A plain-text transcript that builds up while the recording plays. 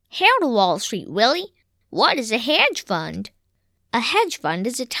Hail to Wall Street, Willie! What is a hedge fund? A hedge fund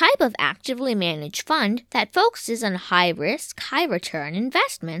is a type of actively managed fund that focuses on high-risk, high-return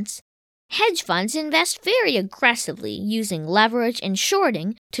investments. Hedge funds invest very aggressively using leverage and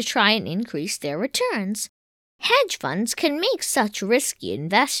shorting to try and increase their returns. Hedge funds can make such risky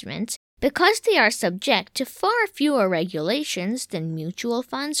investments because they are subject to far fewer regulations than mutual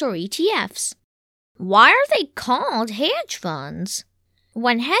funds or ETFs. Why are they called hedge funds?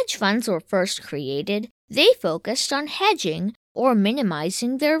 When hedge funds were first created, they focused on hedging or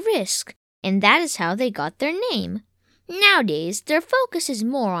minimizing their risk, and that is how they got their name. Nowadays, their focus is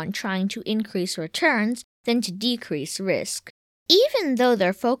more on trying to increase returns than to decrease risk. Even though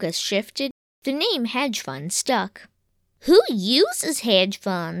their focus shifted, the name hedge fund stuck. Who uses hedge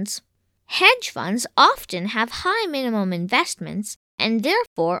funds? Hedge funds often have high minimum investments and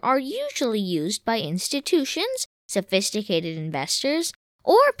therefore are usually used by institutions, sophisticated investors,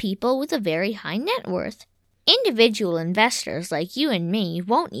 or people with a very high net worth. Individual investors like you and me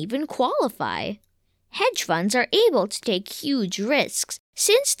won't even qualify. Hedge funds are able to take huge risks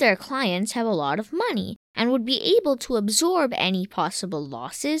since their clients have a lot of money and would be able to absorb any possible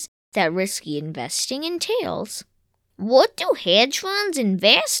losses that risky investing entails. What do hedge funds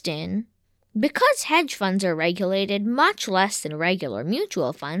invest in? Because hedge funds are regulated much less than regular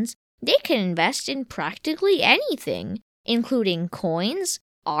mutual funds, they can invest in practically anything, including coins,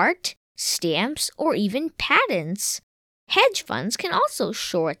 art, stamps, or even patents. Hedge funds can also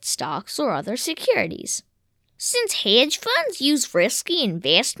short stocks or other securities. Since hedge funds use risky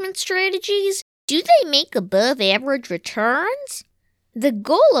investment strategies, do they make above-average returns? The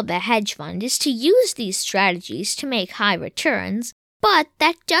goal of a hedge fund is to use these strategies to make high returns, but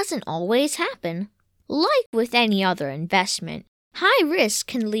that doesn't always happen. Like with any other investment, high risk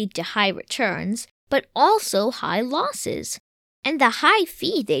can lead to high returns, but also high losses. And the high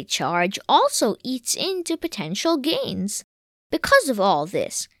fee they charge also eats into potential gains. Because of all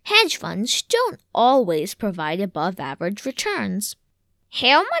this, hedge funds don't always provide above-average returns.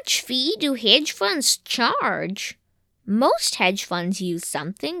 How much fee do hedge funds charge? Most hedge funds use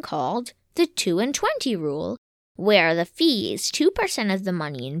something called the 2 and 20 rule, where the fee is 2% of the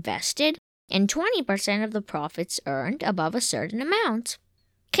money invested and 20% of the profits earned above a certain amount.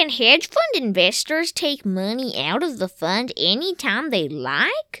 Can hedge fund investors take money out of the fund anytime they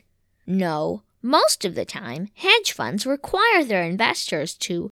like? No. Most of the time, hedge funds require their investors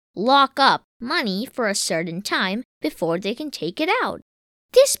to lock up money for a certain time before they can take it out.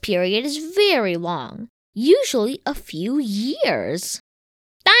 This period is very long, usually a few years.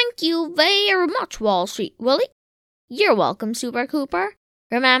 Thank you very much, Wall Street Willie. You're welcome, Super Cooper.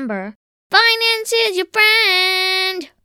 Remember, finance is your friend.